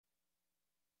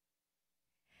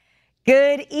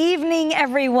Good evening,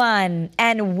 everyone,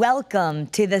 and welcome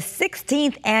to the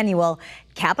 16th annual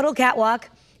Capital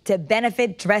Catwalk to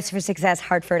benefit Dress for Success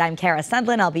Hartford. I'm Kara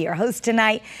Sundlun. I'll be your host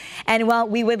tonight. And while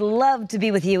we would love to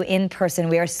be with you in person,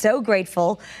 we are so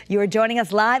grateful you are joining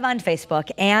us live on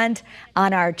Facebook and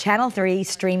on our Channel 3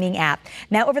 streaming app.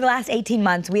 Now, over the last 18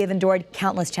 months, we have endured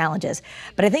countless challenges,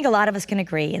 but I think a lot of us can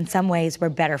agree in some ways we're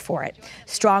better for it.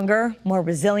 Stronger, more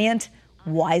resilient,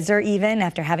 wiser even,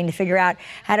 after having to figure out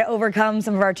how to overcome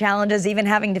some of our challenges, even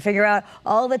having to figure out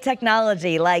all the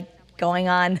technology like going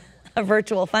on a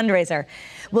virtual fundraiser.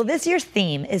 Well, this year's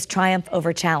theme is Triumph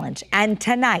over Challenge, and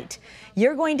tonight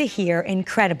you're going to hear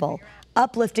incredible,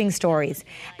 uplifting stories.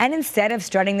 And instead of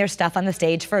strutting their stuff on the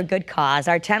stage for a good cause,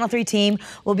 our Channel 3 team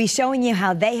will be showing you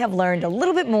how they have learned a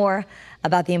little bit more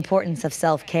about the importance of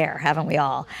self-care, haven't we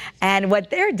all? And what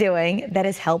they're doing that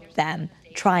has helped them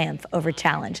triumph over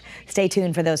challenge. Stay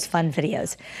tuned for those fun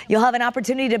videos. You'll have an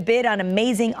opportunity to bid on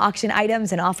amazing auction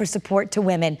items and offer support to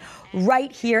women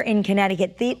right here in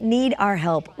Connecticut that need our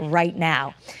help right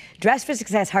now. Dress for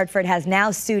Success Hartford has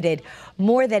now suited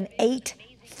more than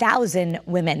 8,000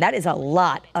 women. That is a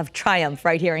lot of triumph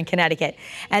right here in Connecticut.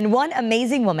 And one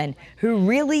amazing woman who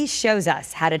really shows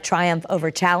us how to triumph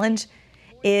over challenge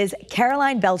is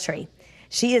Caroline Beltry.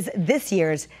 She is this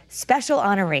year's special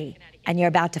honoree, and you're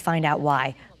about to find out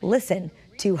why. Listen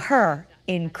to her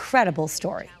incredible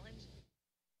story.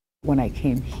 When I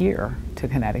came here to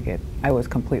Connecticut, I was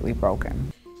completely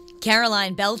broken.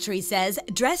 Caroline Beltry says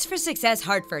Dress for Success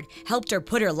Hartford helped her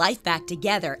put her life back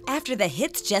together after the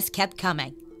hits just kept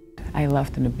coming. I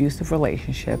left an abusive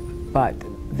relationship, but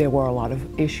there were a lot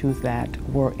of issues that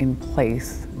were in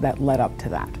place that led up to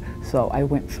that. So I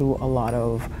went through a lot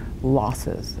of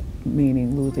losses,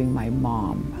 meaning losing my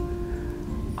mom.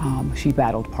 She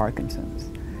battled Parkinson's.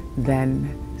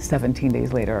 Then 17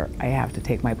 days later, I have to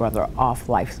take my brother off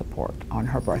life support on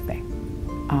her birthday.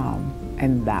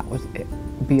 And that was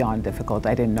beyond difficult.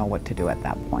 I didn't know what to do at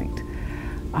that point.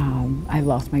 I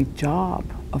lost my job.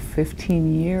 Of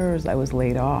 15 years, I was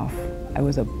laid off. I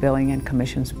was a billing and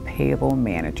commissions payable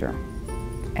manager,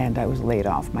 and I was laid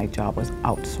off. My job was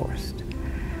outsourced.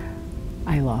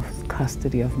 I lost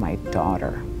custody of my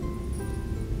daughter.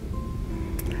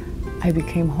 I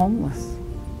became homeless.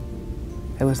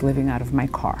 I was living out of my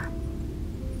car.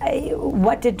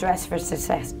 What did Dress for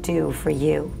Success do for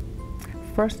you?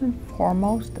 First and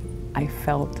foremost, I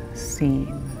felt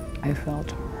seen. I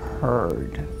felt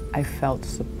heard. I felt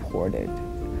supported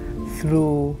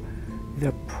through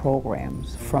the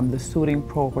programs, from the suiting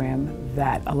program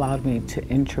that allowed me to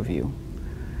interview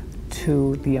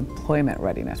to the employment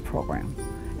readiness program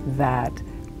that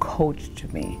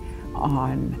coached me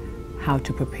on how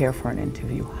to prepare for an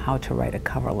interview, how to write a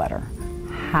cover letter,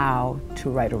 how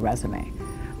to write a resume.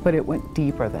 But it went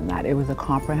deeper than that. It was a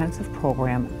comprehensive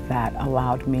program that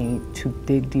allowed me to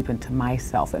dig deep into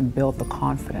myself and build the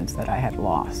confidence that I had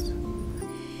lost.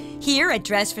 Here at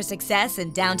Dress for Success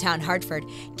in downtown Hartford,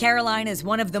 Caroline is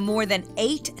one of the more than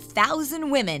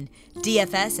 8,000 women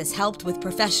DFS has helped with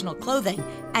professional clothing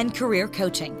and career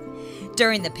coaching.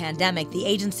 During the pandemic, the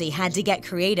agency had to get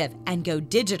creative and go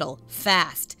digital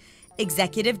fast.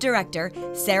 Executive Director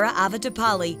Sarah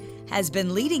Avatapalli has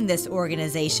been leading this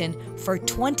organization for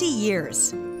 20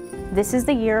 years. This is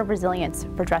the year of resilience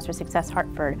for Dress for Success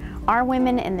Hartford. Our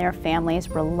women and their families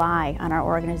rely on our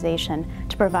organization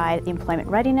to provide employment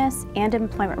readiness and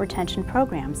employment retention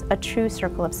programs, a true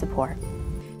circle of support.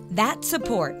 That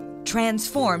support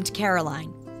transformed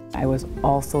Caroline. I was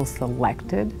also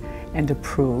selected and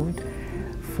approved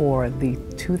for the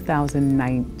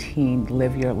 2019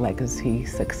 Live Your Legacy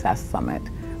Success Summit,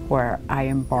 where I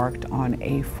embarked on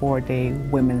a 4-day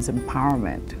women's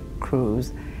empowerment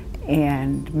cruise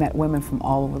and met women from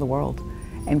all over the world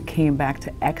and came back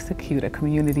to execute a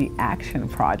community action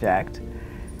project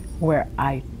where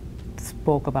I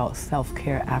spoke about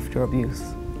self-care after abuse.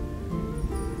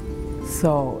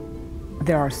 So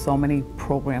there are so many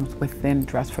programs within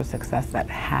Dress for Success that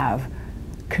have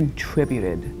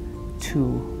contributed to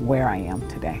where I am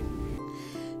today.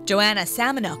 Joanna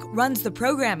Samanuk runs the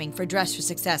programming for Dress for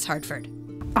Success Hartford.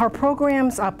 Our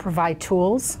programs provide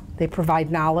tools, they provide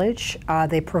knowledge,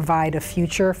 they provide a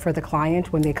future for the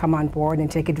client when they come on board and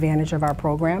take advantage of our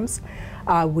programs.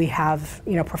 We have,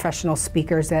 professional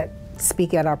speakers that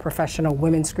speak at our professional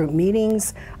women's group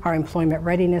meetings, our employment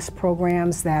readiness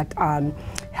programs that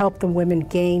help the women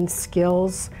gain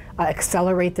skills,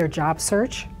 accelerate their job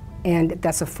search. And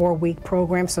that's a 4-week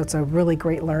program, so it's a really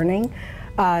great learning.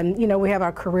 We have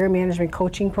our career management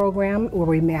coaching program where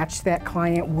we match that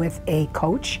client with a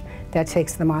coach that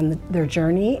takes them on their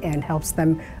journey and helps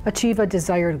them achieve a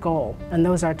desired goal. And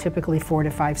those are typically 4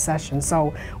 to 5 sessions.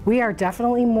 So we are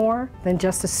definitely more than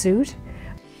just a suit.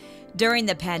 During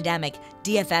the pandemic,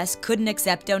 DFS couldn't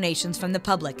accept donations from the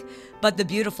public, but the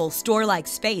beautiful store-like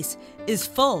space is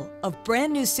full of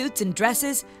brand new suits and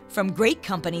dresses from great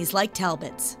companies like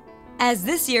Talbot's. As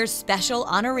this year's special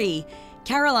honoree,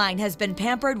 Caroline has been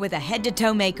pampered with a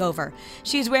head-to-toe makeover.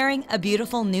 She's wearing a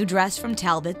beautiful new dress from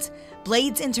Talbot's,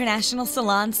 Blades International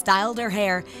Salon styled her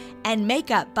hair, and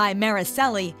makeup by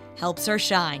Maricelli helps her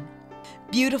shine.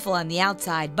 Beautiful on the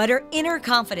outside, but her inner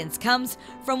confidence comes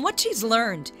from what she's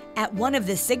learned at one of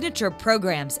the signature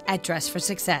programs at Dress for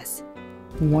Success.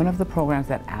 One of the programs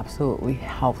that absolutely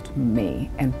helped me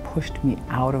and pushed me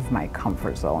out of my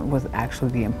comfort zone was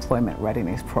actually the Employment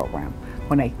Readiness Program.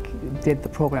 When I did the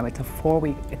program, it's a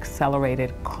 4-week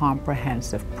accelerated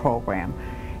comprehensive program,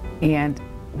 and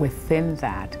within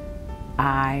that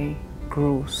I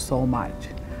grew so much.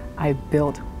 I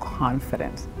built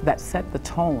confidence that set the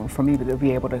tone for me to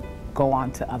be able to go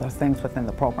on to other things within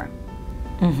the program.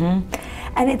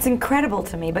 And it's incredible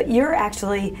to me, but you're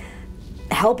actually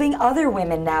helping other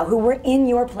women now who were in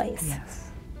your place.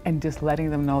 Yes, and just letting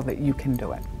them know that you can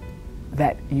do it,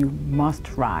 that you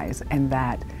must rise, and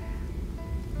that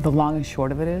the long and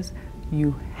short of it is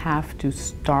you have to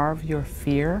starve your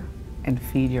fear and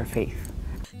feed your faith.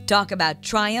 Talk about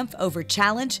triumph over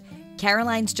challenge.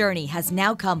 Caroline's journey has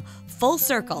now come full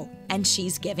circle, and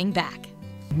she's giving back.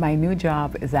 My new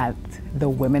job is at the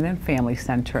Women and Family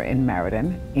Center in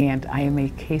Meriden, and I am a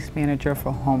case manager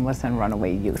for homeless and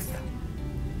runaway youth.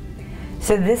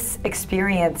 So this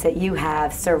experience that you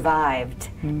have survived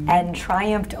and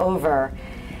triumphed over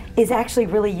is actually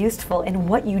really useful in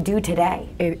what you do today.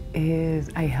 It is.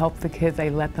 I help the kids. I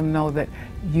let them know that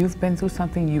you've been through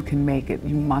something, you can make it.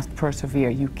 You must persevere.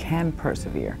 You can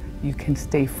persevere. You can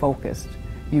stay focused.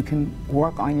 You can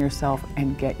work on yourself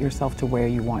and get yourself to where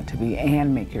you want to be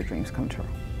and make your dreams come true.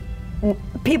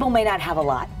 People may not have a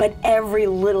lot, but every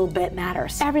little bit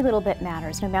matters. Every little bit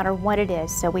matters, no matter what it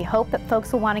is. So we hope that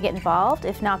folks will want to get involved,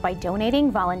 if not by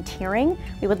donating, volunteering.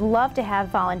 We would love to have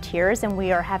volunteers, and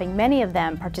we are having many of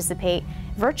them participate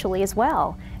virtually as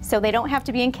well. So they don't have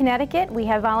to be in Connecticut. We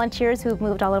have volunteers who have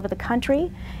moved all over the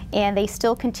country, and they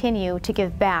still continue to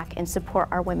give back and support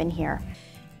our women here.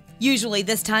 Usually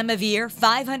this time of year,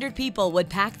 500 people would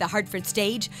pack the Hartford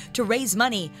stage to raise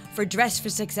money for Dress for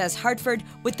Success Hartford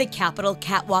with the Capital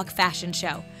Catwalk fashion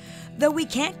show. Though we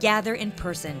can't gather in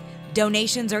person,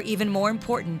 donations are even more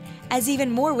important as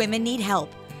even more women need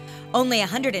help. Only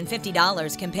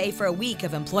 $150 can pay for a week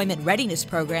of employment readiness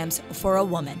programs for a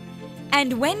woman.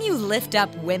 And when you lift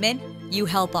up women, you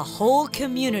help a whole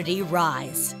community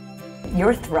rise.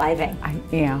 You're thriving. I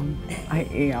am,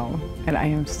 and I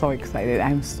am so excited.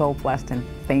 I'm so blessed and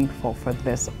thankful for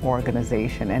this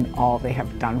organization and all they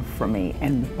have done for me,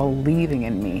 and believing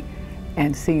in me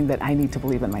and seeing that I need to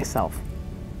believe in myself.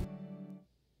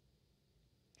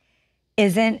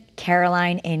 Isn't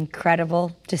Caroline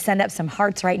incredible? Just send up some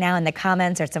hearts right now in the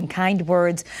comments or some kind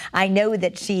words. I know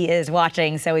that she is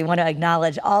watching, so we want to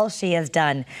acknowledge all she has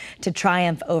done to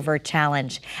triumph over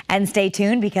challenge. And stay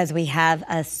tuned because we have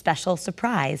a special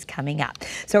surprise coming up.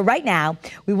 So right now,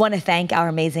 we want to thank our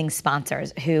amazing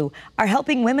sponsors who are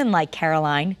helping women like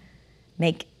Caroline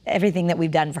make everything that we've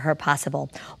done for her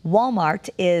possible. Walmart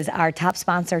is our top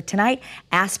sponsor tonight.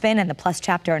 Aspen and the Plus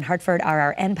chapter in Hartford are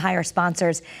our Empire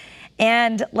sponsors.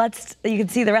 And you can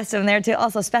see the rest of them there too.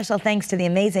 Also, special thanks to the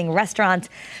amazing restaurants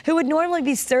who would normally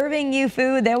be serving you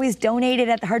food. They always donated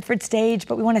at the Hartford stage,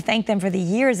 but we want to thank them for the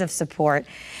years of support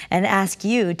and ask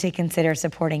you to consider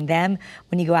supporting them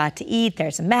when you go out to eat.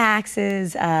 There's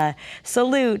Max's,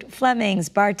 Salute, Fleming's,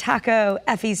 Bar Taco,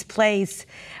 Effie's Place,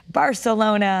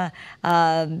 Barcelona,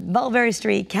 Mulberry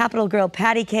Street, Capitol Grill,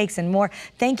 Patty Cakes, and more.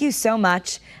 Thank you so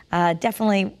much.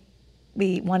 Definitely.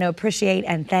 We want to appreciate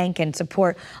and thank and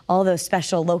support all those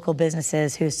special local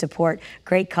businesses who support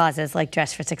great causes like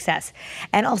Dress for Success.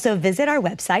 And also visit our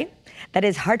website. That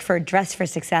is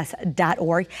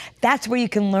hartforddressforsuccess.org. That's where you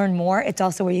can learn more. It's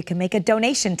also where you can make a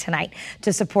donation tonight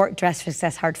to support Dress for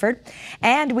Success Hartford.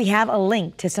 And we have a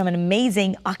link to some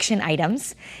amazing auction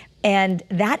items. And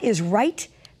that is right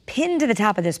pinned to the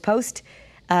top of this post.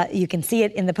 You can see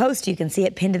it in the post. You can see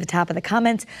it pinned to the top of the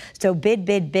comments. So bid,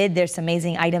 bid, bid. There's some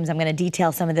amazing items. I'm going to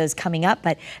detail some of those coming up,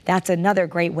 but that's another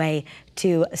great way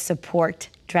to support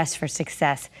Dress for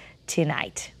Success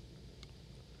tonight.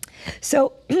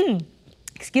 So,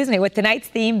 excuse me, with tonight's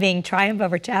theme being Triumph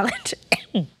over Challenge,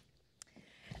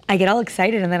 I get all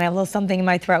excited and then I have a little something in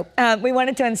my throat. We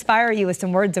wanted to inspire you with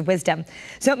some words of wisdom.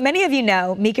 So many of you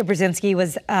know Mika Brzezinski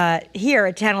was here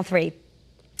at Channel 3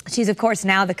 She's, of course,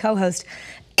 now the co-host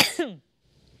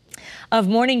of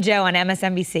Morning Joe on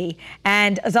MSNBC,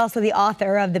 and is also the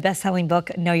author of the best-selling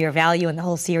book, Know Your Value, and the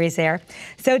whole series there.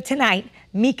 So tonight,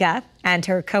 Mika and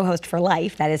her co-host for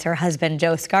life, that is her husband,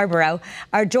 Joe Scarborough,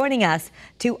 are joining us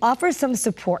to offer some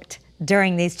support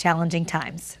during these challenging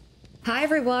times. Hi,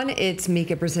 everyone. It's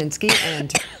Mika Brzezinski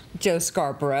and Joe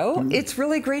Scarborough. It's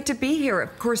really great to be here.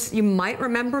 Of course, you might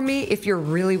remember me if you're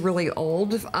really, really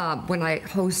old when I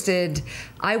hosted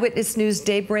Eyewitness News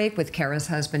Daybreak with Kara's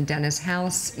husband, Dennis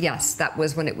House. Yes, that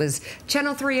was when it was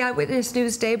Channel 3 Eyewitness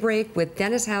News Daybreak with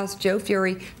Dennis House, Joe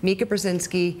Fury, Mika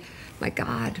Brzezinski. My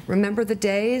God, remember the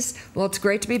days? Well, it's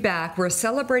great to be back. We're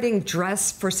celebrating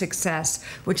Dress for Success,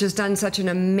 which has done such an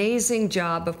amazing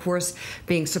job, of course,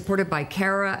 being supported by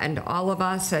Kara and all of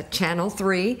us at Channel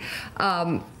 3.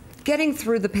 Getting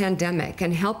through the pandemic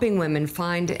and helping women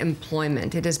find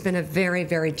employment. It has been a very,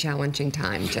 very challenging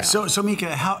time, Joe. So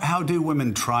Mika, how do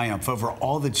women triumph over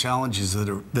all the challenges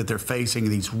that they're facing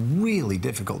in these really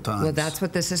difficult times? Well, that's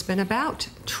what this has been about.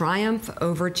 Triumph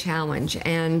over challenge.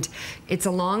 And it's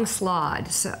a long slog,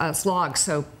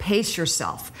 so pace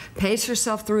yourself. Pace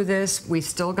yourself through this. We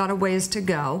still got a ways to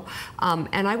go.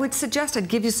 And I would suggest I'd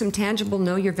give you some tangible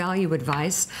know your value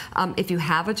advice. If you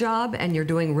have a job and you're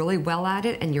doing really well at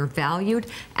it and you're valued,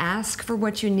 ask for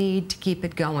what you need to keep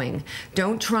it going.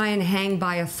 Don't try and hang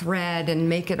by a thread and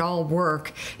make it all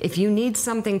work. If you need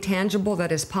something tangible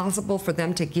that is possible for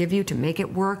them to give you to make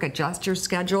it work, adjust your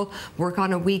schedule, work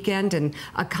on a weekend and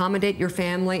accommodate your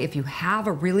family. If you have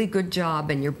a really good job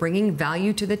and you're bringing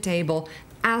value to the table,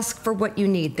 ask for what you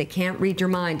need. They can't read your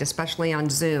mind, especially on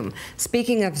Zoom.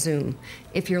 Speaking of Zoom,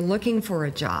 if you're looking for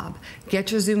a job, get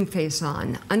your Zoom face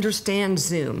on, understand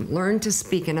Zoom, learn to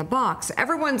speak in a box.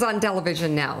 Everyone's on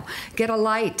television now. Get a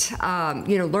light,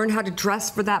 learn how to dress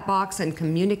for that box and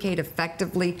communicate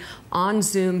effectively on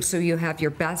Zoom so you have your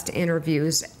best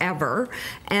interviews ever.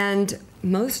 And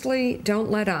mostly, don't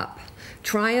let up.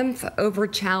 Triumph over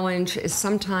challenge is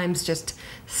sometimes just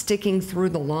sticking through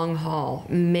the long haul,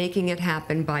 making it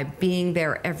happen by being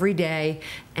there every day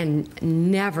and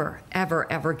never,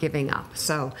 ever, ever giving up.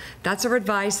 So that's our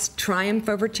advice, triumph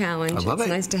over challenge. I love it's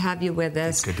it. Nice to have you with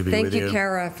us. It's good to be Thank with you, you.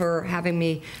 Kara, for having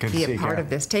me be a part of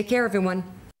this. Take care, everyone.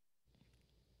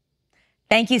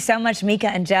 Thank you so much, Mika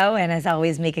and Joe. And as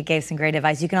always, Mika gave some great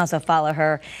advice. You can also follow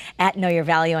her at Know Your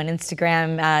Value on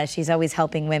Instagram. She's always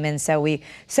helping women, so we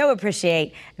so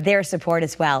appreciate their support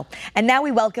as well. And now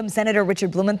we welcome Senator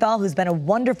Richard Blumenthal, who's been a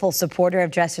wonderful supporter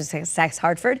of Dress for Success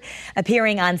Hartford,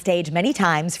 appearing on stage many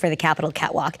times for the Capital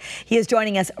Catwalk. He is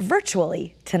joining us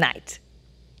virtually tonight.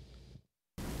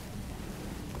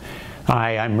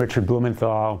 Hi, I'm Richard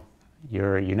Blumenthal,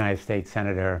 your United States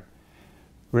Senator.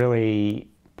 Really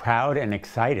proud and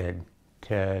excited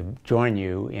to join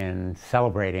you in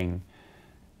celebrating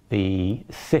the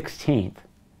 16th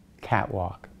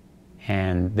Catwalk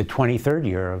and the 23rd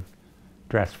year of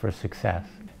Dress for Success.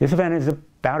 This event is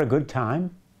about a good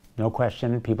time, no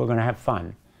question. People are going to have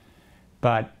fun.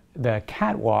 But the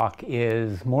Catwalk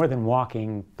is more than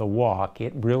walking the walk.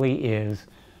 It really is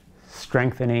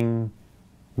strengthening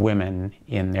women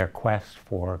in their quest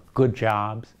for good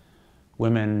jobs,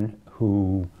 women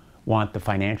who want the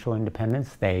financial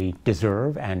independence they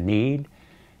deserve and need,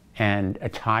 and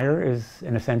attire is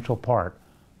an essential part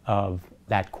of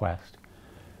that quest.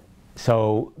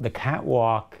 So the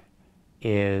Catwalk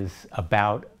is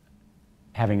about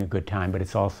having a good time, but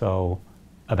it's also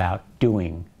about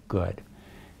doing good.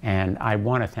 And I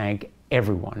want to thank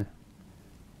everyone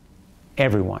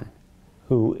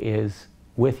who is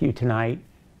with you tonight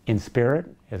in spirit,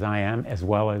 as I am, as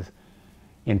well as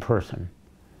in person.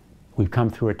 We've come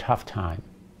through a tough time,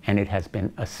 and it has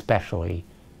been especially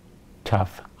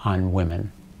tough on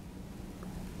women.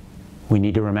 We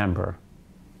need to remember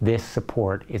this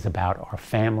support is about our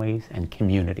families and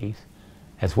communities,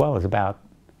 as well as about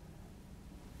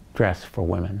Dress for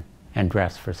Women and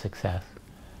Dress for Success.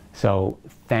 So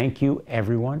thank you,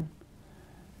 everyone.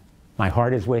 My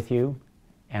heart is with you,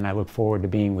 and I look forward to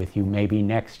being with you maybe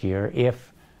next year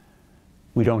if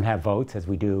we don't have votes, as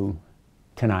we do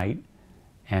tonight,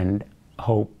 and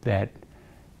hope that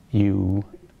you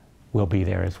will be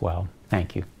there as well.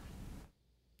 Thank you.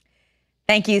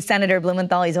 Thank you, Senator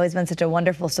Blumenthal. He's always been such a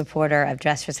wonderful supporter of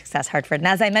Dress for Success Hartford. And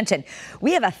as I mentioned,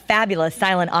 we have a fabulous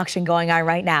silent auction going on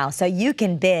right now, so you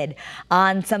can bid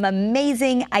on some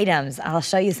amazing items. I'll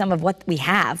show you some of what we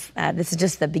have. This is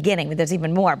just the beginning, but there's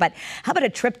even more. But how about a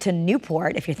trip to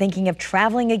Newport if you're thinking of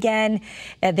traveling again?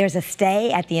 There's a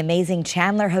stay at the amazing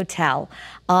Chandler Hotel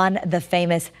on the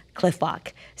famous Cliff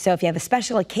Walk. So if you have a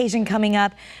special occasion coming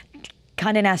up,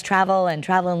 Condé Nast Travel and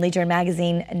Travel and Leisure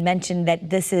magazine mentioned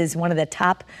that this is one of the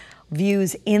top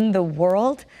views in the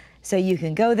world. So you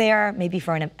can go there maybe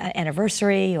for an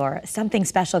anniversary or something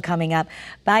special coming up.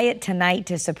 Buy it tonight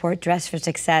to support Dress for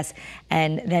Success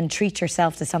and then treat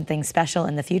yourself to something special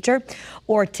in the future.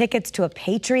 Or tickets to a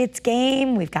Patriots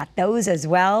game. We've got those as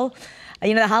well.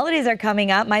 You know, the holidays are coming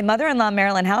up. My mother-in-law,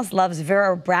 Marilyn House, loves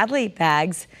Vera Bradley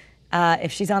bags.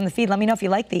 If she's on the feed, let me know if you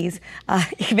like these.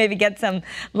 You can maybe get some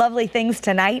lovely things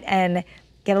tonight and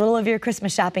get a little of your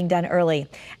Christmas shopping done early.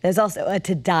 There's also a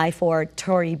To Die For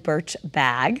Tory Burch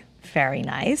bag. Very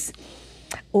nice.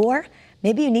 Or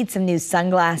maybe you need some new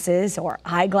sunglasses or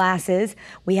eyeglasses.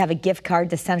 We have a gift card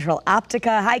to Central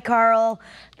Optica. Hi, Carl.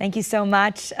 Thank you so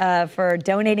much for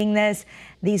donating this.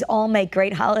 These all make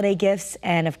great holiday gifts,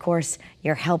 and of course,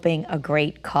 you're helping a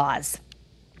great cause.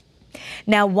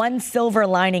 Now, one silver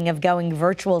lining of going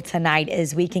virtual tonight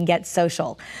is we can get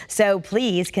social. So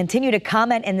please continue to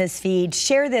comment in this feed,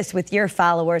 share this with your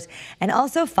followers, and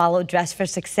also follow Dress for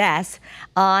Success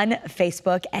on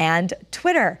Facebook and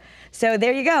Twitter. So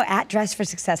there you go, at Dress for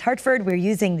Success Hartford. We're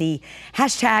using the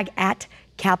hashtag at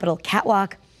Capital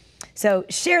Catwalk. So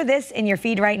share this in your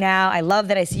feed right now. I love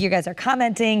that I see you guys are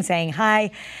commenting, saying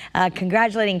hi,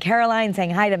 congratulating Caroline,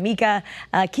 saying hi to Mika.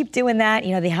 Keep doing that.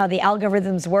 You know how the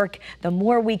algorithms work. The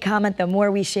more we comment, the more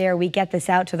we share, we get this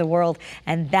out to the world,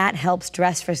 and that helps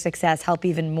Dress for Success help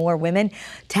even more women.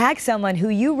 Tag someone who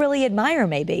you really admire,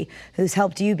 maybe, who's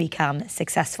helped you become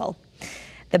successful.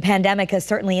 The pandemic has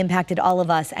certainly impacted all of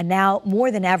us, and now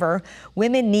more than ever,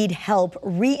 women need help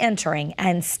re-entering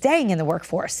and staying in the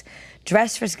workforce.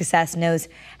 Dress for Success knows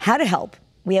how to help.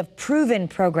 We have proven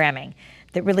programming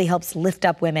that really helps lift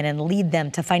up women and lead them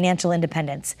to financial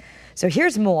independence. So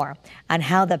here's more on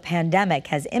how the pandemic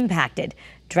has impacted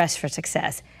Dress for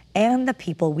Success and the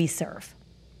people we serve.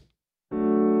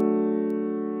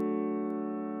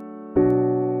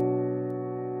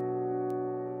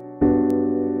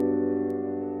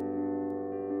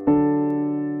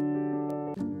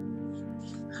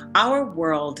 Our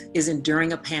world is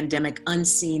enduring a pandemic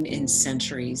unseen in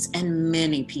centuries, and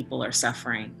many people are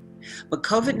suffering. But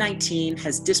COVID-19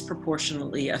 has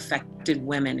disproportionately affected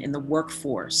women in the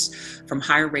workforce, from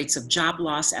higher rates of job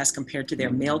loss as compared to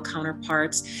their male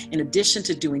counterparts, in addition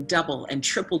to doing double and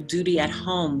triple duty at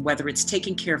home, whether it's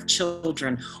taking care of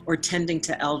children or tending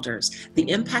to elders. The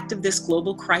impact of this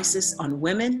global crisis on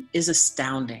women is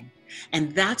astounding.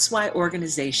 And that's why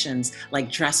organizations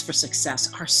like Dress for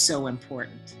Success are so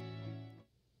important.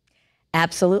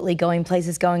 Absolutely, going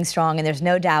places, going strong, and there's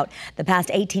no doubt the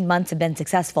past 18 months have been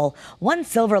successful. One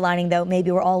silver lining, though,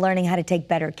 maybe we're all learning how to take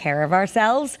better care of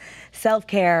ourselves.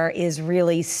 Self-care is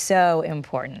really so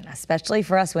important, especially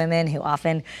for us women who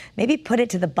often maybe put it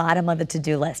to the bottom of the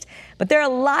to-do list. But there are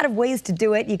a lot of ways to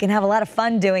do it. You can have a lot of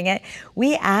fun doing it.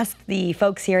 We asked the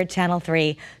folks here at Channel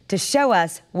 3 to show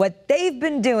us what they've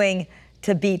been doing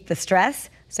to beat the stress.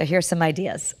 So here's some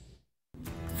ideas.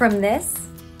 From this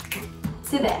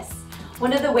to this.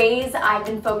 One of the ways I've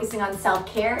been focusing on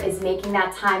self-care is making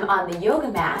that time on the yoga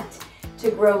mat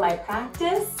to grow my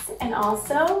practice and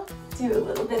also do a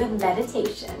little bit of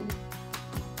meditation.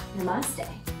 Namaste.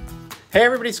 Hey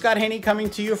everybody, Scott Haney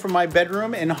coming to you from my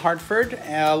bedroom in Hartford,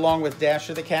 along with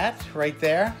Dasher the cat right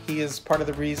there. He is part of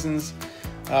the reasons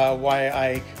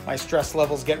why my stress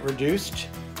levels get reduced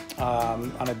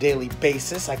on a daily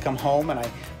basis. I come home and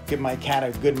I give my cat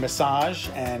a good massage,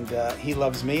 and he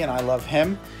loves me and I love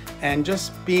him. And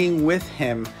just being with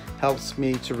him helps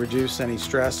me to reduce any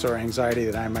stress or anxiety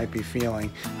that I might be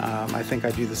feeling. I think I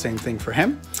do the same thing for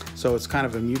him. So it's kind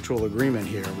of a mutual agreement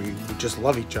here. We just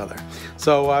love each other.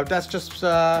 So that's just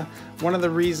one of the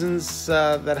reasons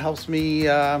that helps me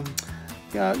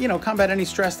combat any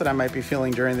stress that I might be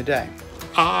feeling during the day.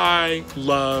 I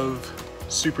love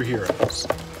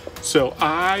superheroes. So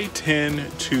I tend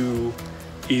to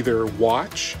either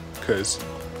watch, because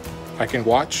I can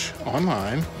watch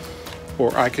online,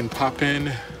 or I can pop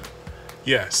in,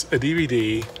 yes, a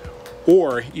DVD,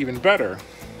 or even better,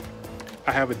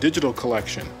 I have a digital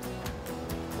collection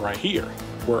right here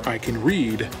where I can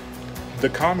read the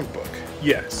comic book.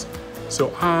 Yes,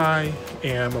 so I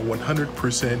am a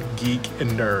 100% geek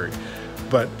and nerd,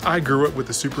 but I grew up with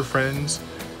the Super Friends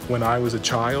when I was a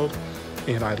child,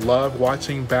 and I love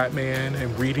watching Batman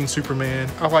and reading Superman.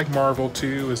 I like Marvel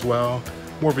too as well,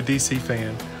 more of a DC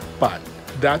fan, but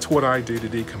that's what I do to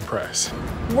decompress.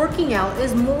 Working out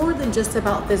is more than just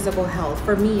about physical health.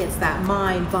 For me, it's that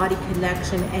mind-body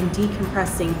connection and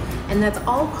decompressing, and that's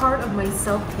all part of my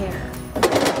self-care.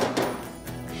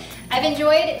 I've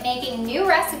enjoyed making new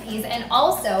recipes and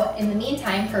also, in the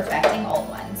meantime, perfecting old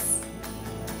ones.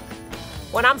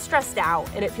 When I'm stressed out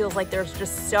and it feels like there's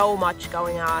just so much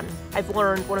going on, I've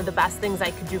learned one of the best things I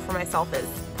could do for myself is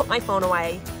put my phone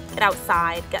away, get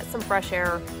outside, get some fresh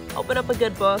air, open up a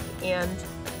good book, and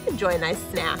enjoy a nice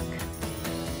snack.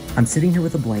 I'm sitting here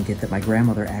with a blanket that my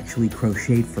grandmother actually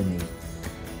crocheted for me.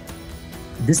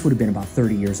 This would have been about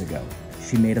 30 years ago.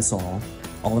 She made us all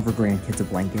of her grandkids, a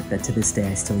blanket that to this day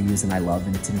I still use and I love,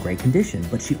 and it's in great condition.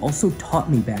 But she also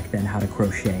taught me back then how to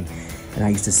crochet, and I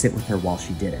used to sit with her while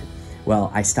she did it.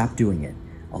 Well, I stopped doing it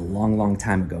a long, long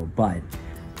time ago, but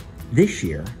this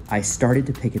year I started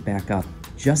to pick it back up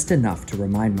just enough to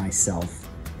remind myself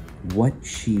what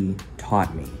she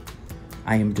taught me.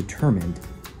 I am determined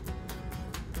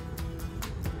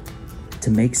to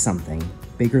make something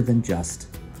bigger than just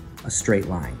a straight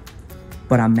line.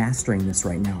 But I'm mastering this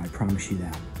right now, I promise you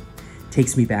that.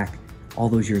 Takes me back all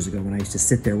those years ago when I used to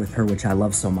sit there with her, which I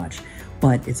love so much.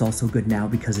 But it's also good now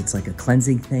because it's like a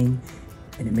cleansing thing,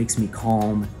 and it makes me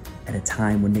calm at a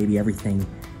time when maybe everything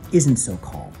isn't so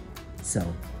calm. So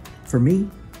for me,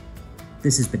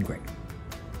 this has been great.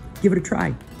 Give it a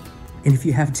try. And if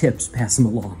you have tips, pass them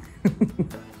along.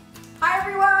 Hi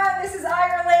everyone, this is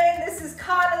Ireland, this is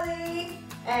Connolly.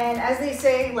 And as they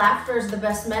say, laughter is the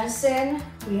best medicine.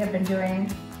 We have been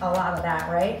doing a lot of that,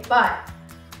 right? But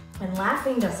when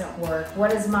laughing doesn't work,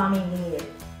 what does mommy need?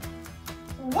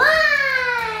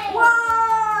 Wine! Wine!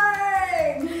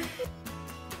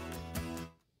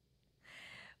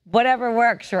 Whatever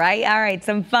works, right? All right,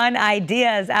 some fun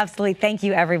ideas. Absolutely. Thank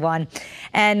you, everyone.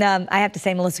 And I have to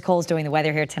say, Melissa Cole's doing the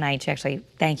weather here tonight. She actually,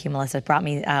 thank you, Melissa, brought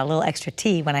me a little extra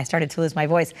tea when I started to lose my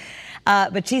voice.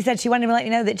 But she said she wanted to let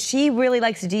you know that she really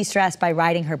likes to de-stress by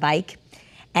riding her bike.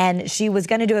 And she was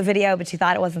going to do a video, but she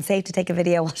thought it wasn't safe to take a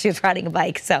video while she was riding a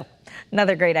bike. So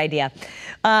another great idea.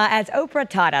 As Oprah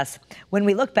taught us, when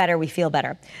we look better, we feel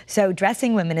better. So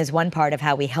dressing women is one part of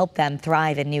how we help them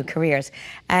thrive in new careers.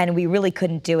 And we really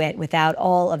couldn't do it without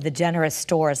all of the generous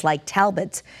stores like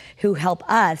Talbot's, who help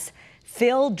us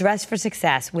fill Dress for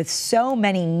Success with so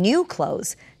many new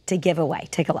clothes to give away.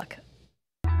 Take a look.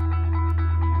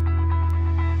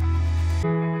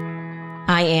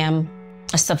 I am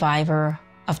a survivor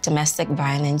of domestic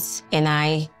violence, and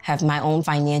I have my own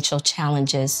financial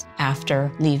challenges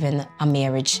after leaving a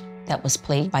marriage that was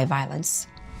plagued by violence.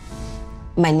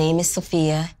 My name is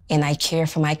Sophia, and I care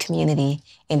for my community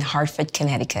in Hartford,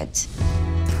 Connecticut.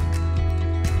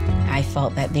 I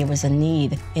felt that there was a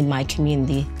need in my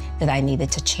community that I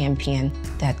needed to champion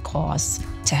that cause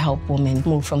to help women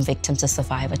move from victim to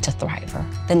survivor to thriver.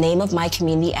 The name of my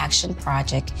community action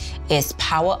project is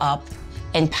Power Up,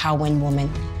 Empowering Women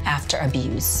After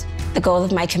Abuse. The goal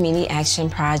of my community action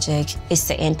project is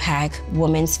to impact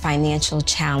women's financial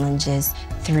challenges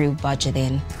through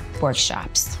budgeting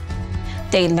workshops.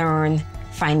 They learn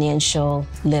financial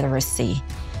literacy.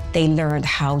 They learn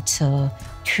how to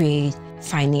create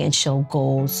financial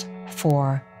goals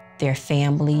for their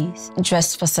families.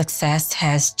 Dress for Success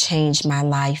has changed my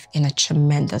life in a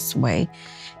tremendous way,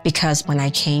 because when I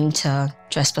came to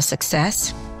Dress for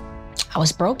Success, I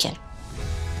was broken.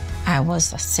 I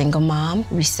was a single mom,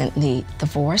 recently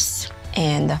divorced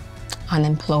and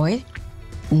unemployed.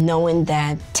 Knowing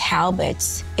that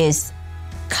Talbot's is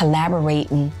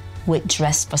collaborating with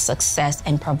Dress for Success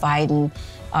and providing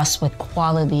us with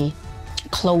quality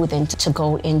clothing to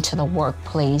go into the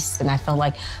workplace. And I felt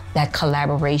like that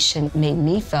collaboration made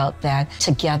me feel that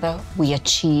together we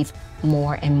achieve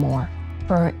more and more.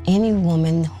 For any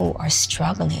woman who are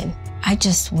struggling, I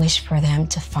just wish for them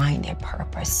to find their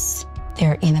purpose,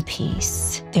 their inner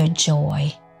peace, their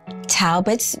joy.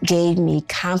 Talbot's gave me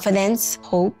confidence,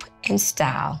 hope, and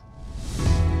style.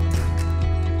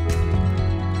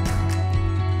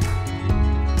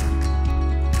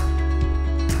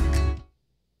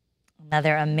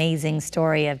 Another amazing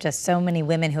story of just so many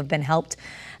women who have been helped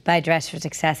by Dress for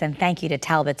Success, and thank you to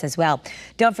Talbot's as well.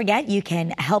 Don't forget, you can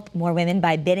help more women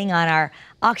by bidding on our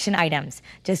auction items.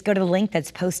 Just go to the link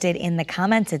that's posted in the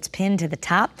comments. It's pinned to the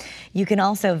top. You can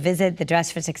also visit the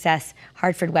Dress for Success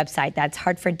Hartford website. That's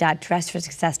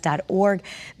hartford.dressforsuccess.org.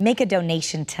 Make a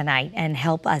donation tonight and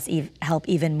help us help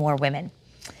even more women.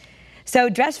 So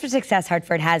Dress for Success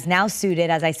Hartford has now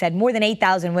suited, as I said, more than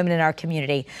 8,000 women in our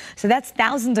community. So that's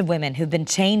thousands of women who've been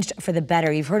changed for the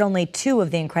better. You've heard only 2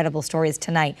 of the incredible stories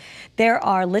tonight. There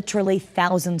are literally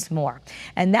thousands more.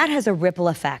 And that has a ripple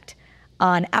effect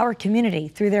on our community,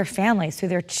 through their families, through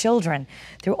their children,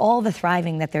 through all the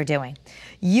thriving that they're doing.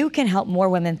 You can help more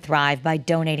women thrive by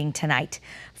donating tonight.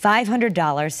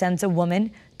 $500 sends a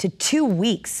woman to 2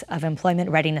 weeks of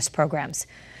employment readiness programs.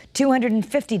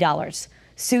 $250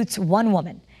 suits one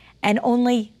woman, and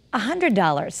only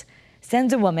 $100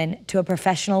 sends a woman to a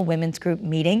professional women's group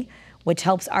meeting which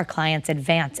helps our clients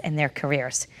advance in their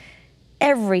careers.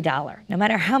 Every dollar, no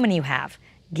matter how many you have,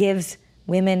 gives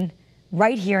women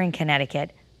right here in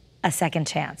Connecticut a second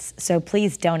chance. So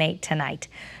please donate tonight.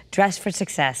 Dress for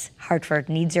Success Hartford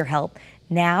needs your help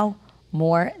now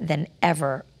more than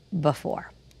ever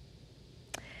before.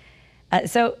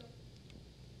 So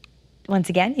once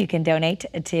again, you can donate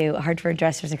to Hartford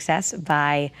Dress for Success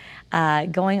by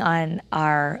going on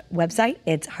our website.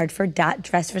 It's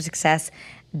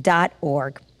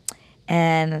hartford.dressforsuccess.org.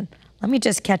 And let me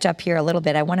just catch up here a little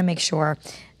bit. I want to make sure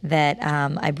that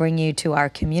I bring you to our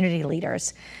community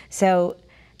leaders. So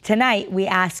tonight, we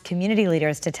asked community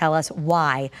leaders to tell us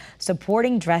why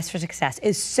supporting Dress for Success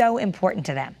is so important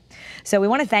to them. So we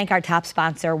want to thank our top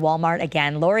sponsor, Walmart,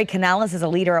 again. Lori Canales is a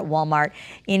leader at Walmart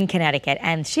in Connecticut,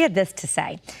 and she had this to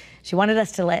say. She wanted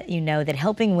us to let you know that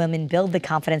helping women build the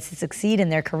confidence to succeed in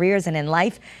their careers and in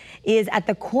life is at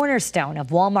the cornerstone of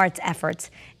Walmart's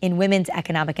efforts in women's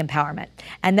economic empowerment,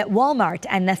 and that Walmart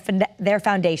and their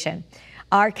foundation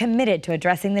are committed to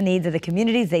addressing the needs of the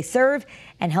communities they serve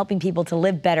and helping people to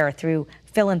live better through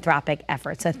philanthropic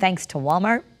efforts. So thanks to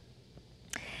Walmart.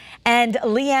 And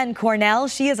Leanne Cornell,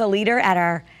 she is a leader at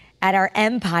our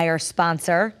Empire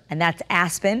sponsor, and that's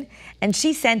Aspen, and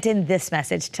she sent in this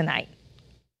message tonight.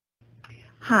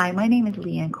 Hi, my name is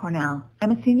Leanne Cornell.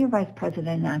 I'm a Senior Vice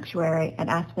President and Actuary at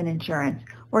Aspen Insurance,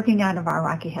 working out of our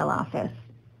Rocky Hill office.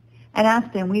 At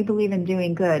Aspen, we believe in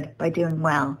doing good by doing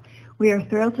well. We are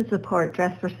thrilled to support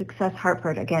Dress for Success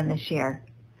Hartford again this year.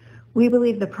 We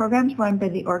believe the programs run by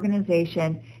the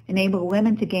organization enable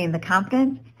women to gain the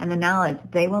confidence and the knowledge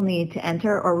they will need to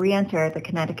enter or re-enter the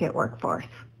Connecticut workforce.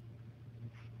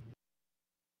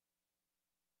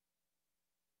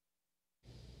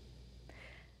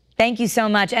 Thank you so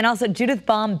much. And also, Judith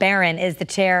Baum-Barron is the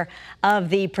chair of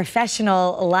the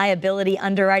Professional Liability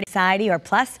Underwriting Society, or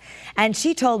PLUS, and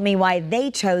she told me why they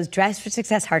chose Dress for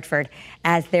Success Hartford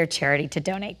as their charity to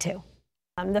donate to.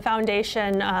 The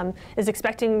foundation is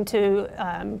expecting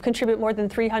to contribute more than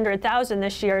 $300,000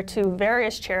 this year to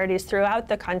various charities throughout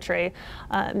the country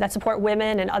that support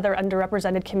women and other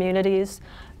underrepresented communities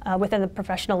within the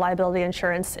professional liability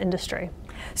insurance industry.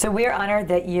 So we're honored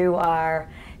that you are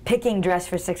picking Dress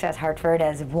for Success Hartford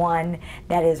as one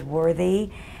that is worthy.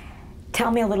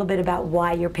 Tell me a little bit about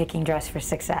why you're picking Dress for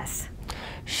Success.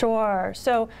 Sure.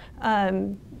 So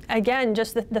again,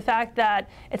 just the fact that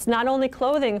it's not only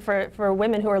clothing for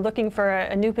women who are looking for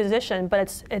a new position,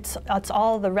 but it's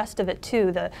all the rest of it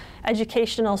too. The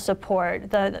educational support,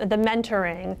 the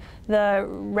mentoring, the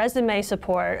resume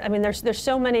support. I mean, there's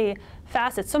so many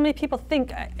facets. So many people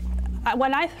think,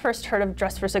 when I first heard of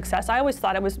Dress for Success, I always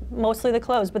thought it was mostly the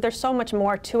clothes, but there's so much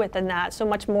more to it than that, so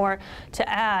much more to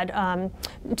add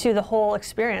to the whole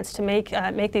experience to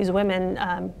make these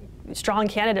women strong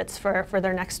candidates for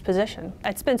their next position.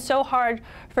 It's been so hard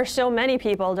for so many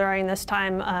people during this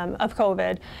time of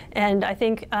COVID, and I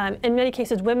think in many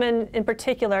cases women in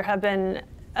particular have been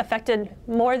affected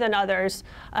more than others,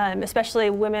 especially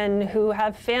women who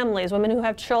have families, women who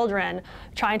have children,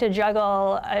 trying to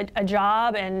juggle a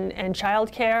job and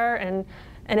childcare,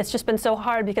 and it's just been so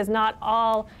hard because not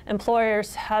all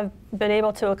employers have been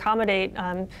able to accommodate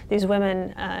these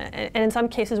women, and in some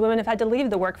cases women have had to leave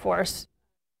the workforce.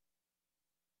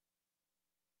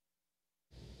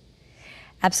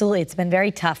 Absolutely. It's been very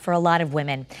tough for a lot of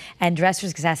women, and Dress for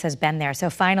Success has been there. So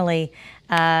finally,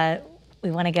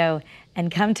 we want to go and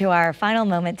come to our final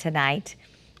moment tonight,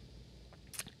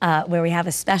 where we have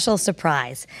a special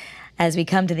surprise as we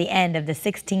come to the end of the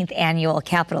 16th annual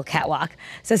Capital Catwalk.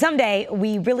 So someday,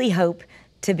 we really hope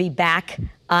to be back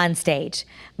on stage.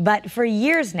 But for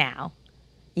years now,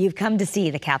 you've come to see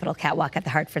the Capital Catwalk at the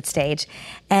Hartford stage,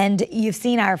 and you've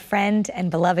seen our friend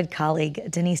and beloved colleague,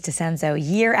 Denise DiCenzo,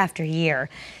 year after year.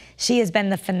 She has been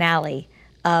the finale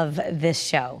of this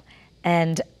show,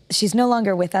 and she's no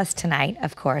longer with us tonight,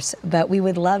 of course, but we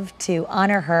would love to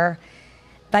honor her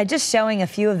by just showing a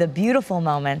few of the beautiful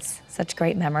moments, such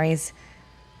great memories,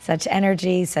 such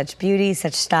energy, such beauty,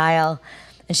 such style.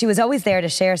 And she was always there to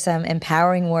share some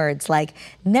empowering words like,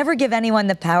 never give anyone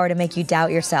the power to make you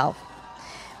doubt yourself.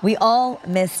 We all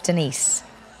miss Denise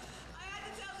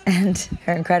and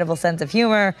her incredible sense of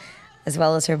humor, as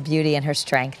well as her beauty and her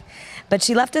strength. But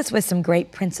she left us with some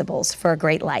great principles for a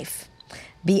great life.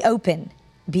 Be open,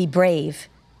 be brave,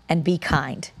 and be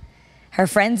kind. Her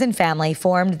friends and family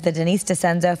formed the Denise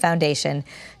DiCenzo Foundation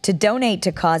to donate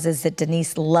to causes that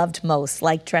Denise loved most,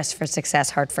 like Dress for Success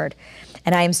Hartford.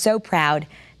 And I am so proud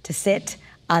to sit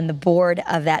on the board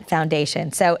of that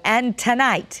foundation. And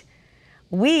tonight,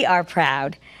 we are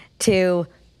proud to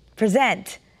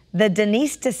present the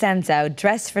Denise DeCenzo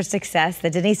Dress for Success, the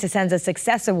Denise DeCenzo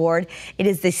Success Award. It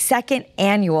is the second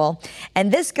annual,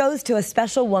 and this goes to a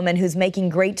special woman who's making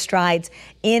great strides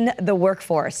in the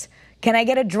workforce. Can I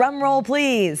get a drum roll,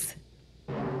 please?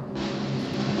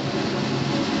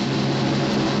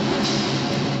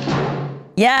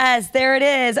 Yes, there it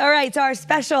is. All right, so our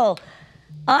special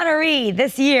honoree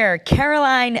this year,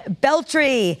 Caroline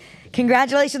Beltry.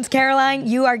 Congratulations, Caroline.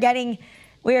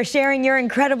 We are sharing your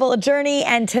incredible journey,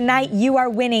 and tonight you are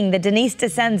winning the Denise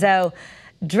DeCenzo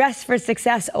Dress for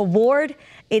Success Award.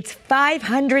 It's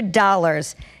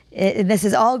 $500. This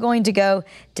is all going to go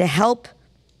to help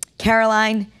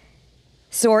Caroline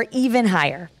soar even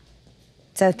higher.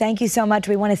 So thank you so much.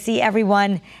 We want to see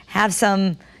everyone have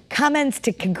some comments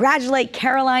to congratulate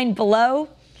Caroline below.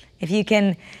 If you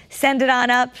can send it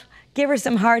on up, give her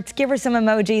some hearts, give her some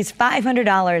emojis.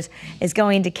 $500 is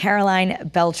going to Caroline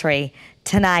Beltry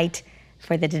tonight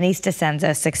for the Denise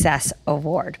DeCenzo Success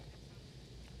Award.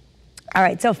 All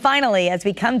right, so finally, as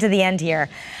we come to the end here,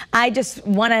 I just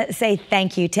want to say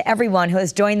thank you to everyone who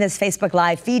has joined this Facebook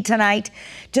Live feed tonight.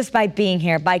 Just by being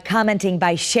here, by commenting,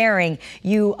 by sharing,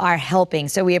 you are helping.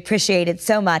 So we appreciate it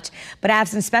so much. But I have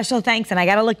some special thanks, and I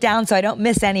got to look down so I don't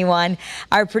miss anyone.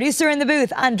 Our producer in the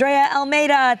booth, Andrea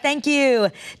Almeida, thank you.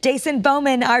 Jason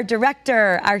Bowman, our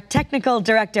director, our technical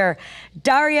director.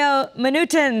 Dario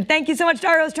Minutin, thank you so much.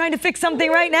 Dario's trying to fix something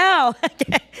right now.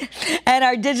 And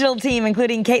our digital team,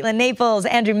 including Caitlin Naples,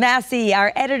 Andrew Massey,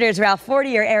 our editors, Ralph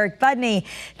Fortier, Eric Budney.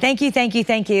 Thank you, thank you,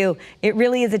 thank you. It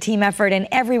really is a team effort, and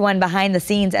everyone behind the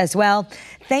scenes as well.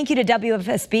 Thank you to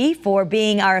WFSB for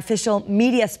being our official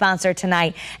media sponsor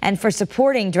tonight and for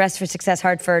supporting Dress for Success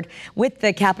Hartford with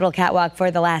the Capital Catwalk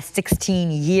for the last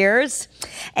 16 years.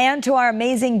 And to our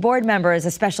amazing board members,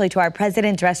 especially to our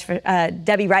president,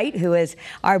 Debbie Wright, who is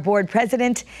our board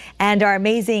president, and our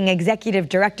amazing executive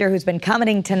director who's been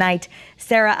commenting tonight,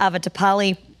 Sarah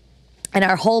Avatapalli, and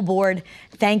our whole board.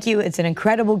 Thank you. It's an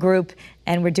incredible group,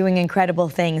 and we're doing incredible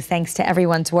things thanks to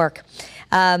everyone's work.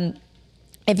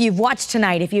 If you've watched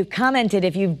tonight, if you've commented,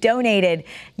 if you've donated,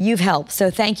 you've helped.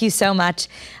 So thank you so much.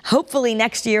 Hopefully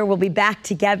next year we'll be back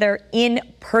together in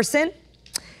person.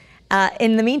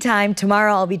 In the meantime,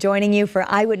 tomorrow I'll be joining you for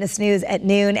Eyewitness News at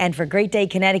noon and for Great Day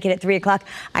Connecticut at 3 o'clock.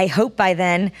 I hope by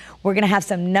then we're going to have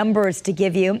some numbers to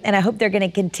give you, and I hope they're going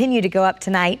to continue to go up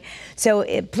tonight. So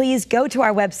please go to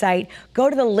our website, go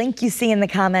to the link you see in the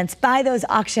comments, buy those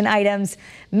auction items,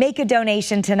 make a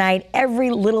donation tonight.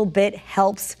 Every little bit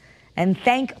helps. And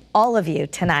thank all of you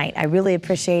tonight. I really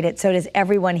appreciate it. So does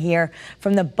everyone here.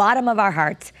 From the bottom of our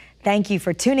hearts, thank you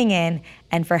for tuning in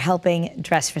and for helping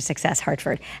Dress for Success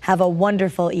Hartford. Have a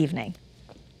wonderful evening.